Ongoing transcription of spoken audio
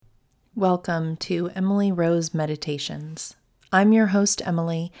Welcome to Emily Rose Meditations. I'm your host,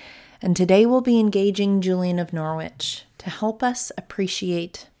 Emily, and today we'll be engaging Julian of Norwich to help us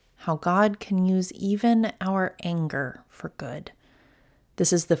appreciate how God can use even our anger for good.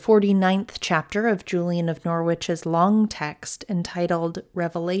 This is the 49th chapter of Julian of Norwich's long text entitled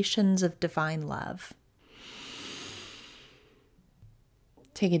Revelations of Divine Love.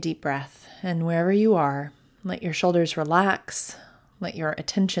 Take a deep breath, and wherever you are, let your shoulders relax. Let your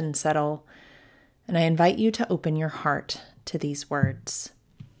attention settle, and I invite you to open your heart to these words.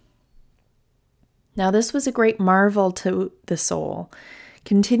 Now, this was a great marvel to the soul,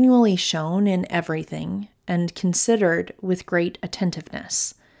 continually shown in everything and considered with great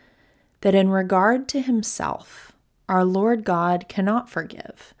attentiveness, that in regard to himself, our Lord God cannot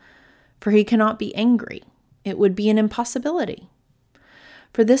forgive, for he cannot be angry. It would be an impossibility.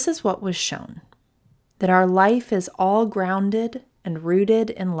 For this is what was shown, that our life is all grounded and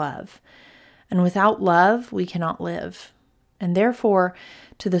rooted in love, and without love we cannot live. And therefore,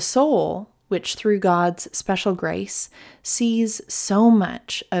 to the soul, which through God's special grace sees so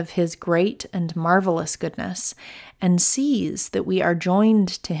much of his great and marvelous goodness, and sees that we are joined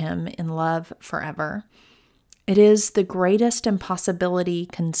to him in love forever, it is the greatest impossibility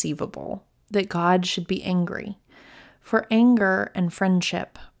conceivable that God should be angry, for anger and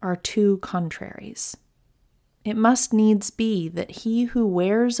friendship are two contraries. It must needs be that he who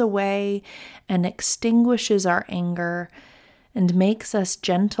wears away and extinguishes our anger and makes us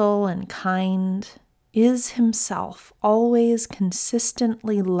gentle and kind is himself always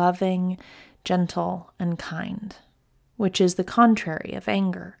consistently loving, gentle, and kind, which is the contrary of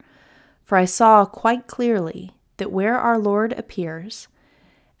anger. For I saw quite clearly that where our Lord appears,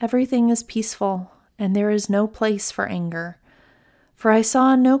 everything is peaceful and there is no place for anger. For I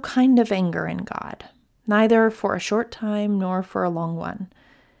saw no kind of anger in God, neither for a short time nor for a long one.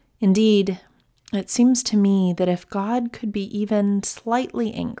 Indeed, it seems to me that if God could be even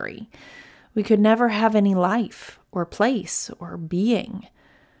slightly angry, we could never have any life or place or being.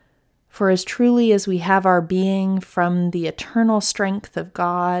 For as truly as we have our being from the eternal strength of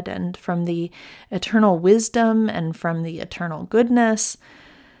God and from the eternal wisdom and from the eternal goodness,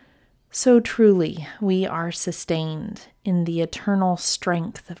 so truly we are sustained in the eternal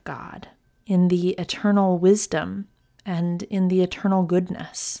strength of God, in the eternal wisdom, and in the eternal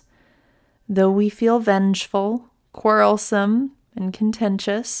goodness. Though we feel vengeful, quarrelsome, and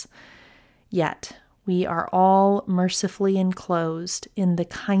contentious, yet we are all mercifully enclosed in the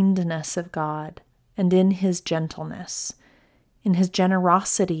kindness of God and in his gentleness, in his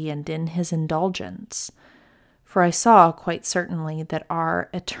generosity and in his indulgence. For I saw quite certainly that our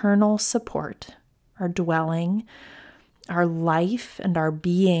eternal support, our dwelling, our life, and our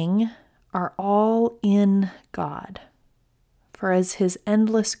being are all in God. For as his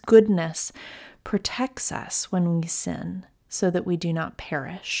endless goodness protects us when we sin, so that we do not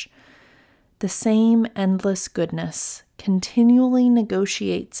perish, the same endless goodness continually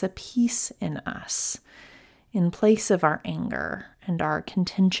negotiates a peace in us, in place of our anger and our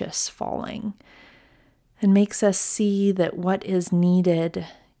contentious falling, and makes us see that what is needed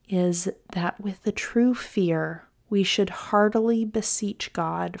is that with the true fear we should heartily beseech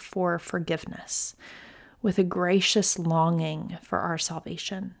God for forgiveness, with a gracious longing for our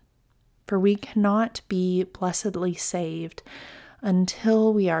salvation. For we cannot be blessedly saved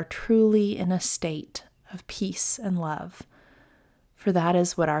until we are truly in a state of peace and love, for that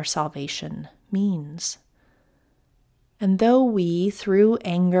is what our salvation means. And though we, through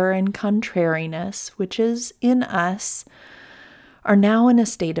anger and contrariness, which is in us, are now in a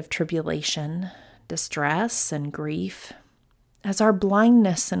state of tribulation, distress, and grief, as our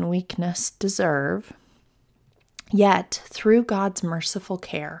blindness and weakness deserve, yet through God's merciful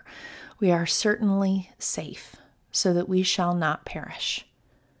care, we are certainly safe, so that we shall not perish.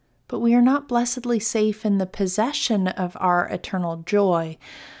 But we are not blessedly safe in the possession of our eternal joy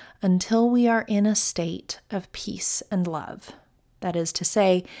until we are in a state of peace and love. That is to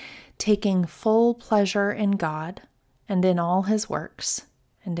say, taking full pleasure in God and in all his works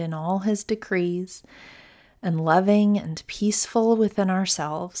and in all his decrees, and loving and peaceful within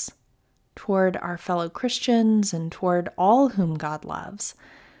ourselves, toward our fellow Christians and toward all whom God loves,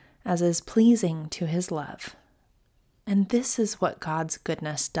 as is pleasing to his love. And this is what God's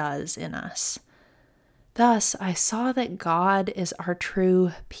goodness does in us. Thus, I saw that God is our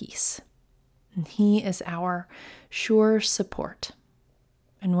true peace, and he is our sure support.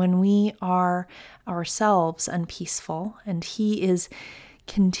 And when we are ourselves unpeaceful, and he is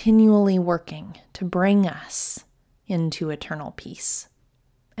continually working to bring us into eternal peace,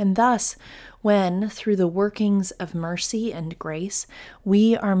 And thus, when, through the workings of mercy and grace,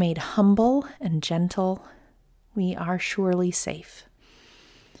 we are made humble and gentle, we are surely safe.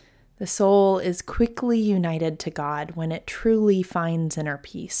 The soul is quickly united to God when it truly finds inner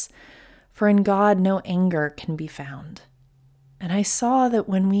peace, for in God no anger can be found. And I saw that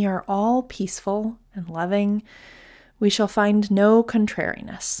when we are all peaceful and loving, we shall find no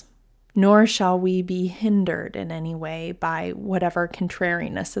contrariness, nor shall we be hindered in any way by whatever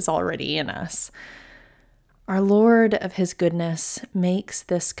contrariness is already in us. Our Lord of his goodness makes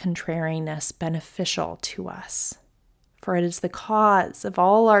this contrariness beneficial to us, for it is the cause of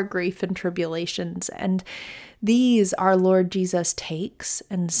all our grief and tribulations, and these our Lord Jesus takes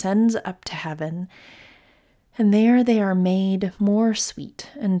and sends up to heaven, and there they are made more sweet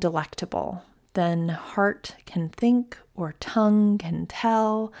and delectable than heart can think or tongue can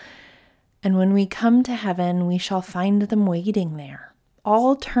tell. And when we come to heaven, we shall find them waiting there,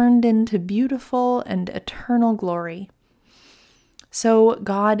 all turned into beautiful and eternal glory. So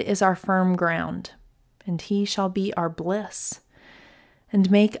God is our firm ground, and he shall be our bliss,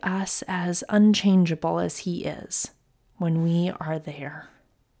 and make us as unchangeable as he is when we are there.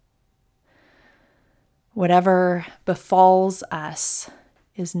 Whatever befalls us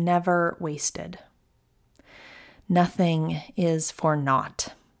is never wasted. Nothing is for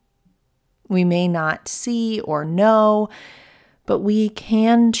naught. We may not see or know, but we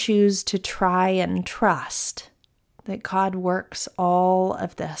can choose to try and trust that God works all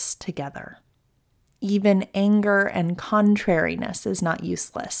of this together. Even anger and contrariness is not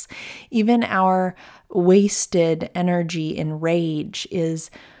useless. Even our wasted energy in rage is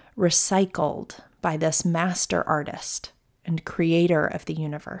recycled by this master artist and creator of the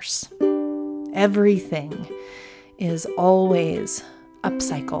universe. Everything is always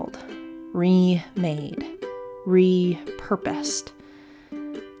upcycled, remade, repurposed,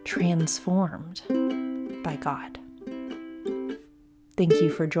 transformed by God. Thank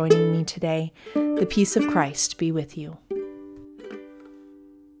you for joining me today. The peace of Christ be with you.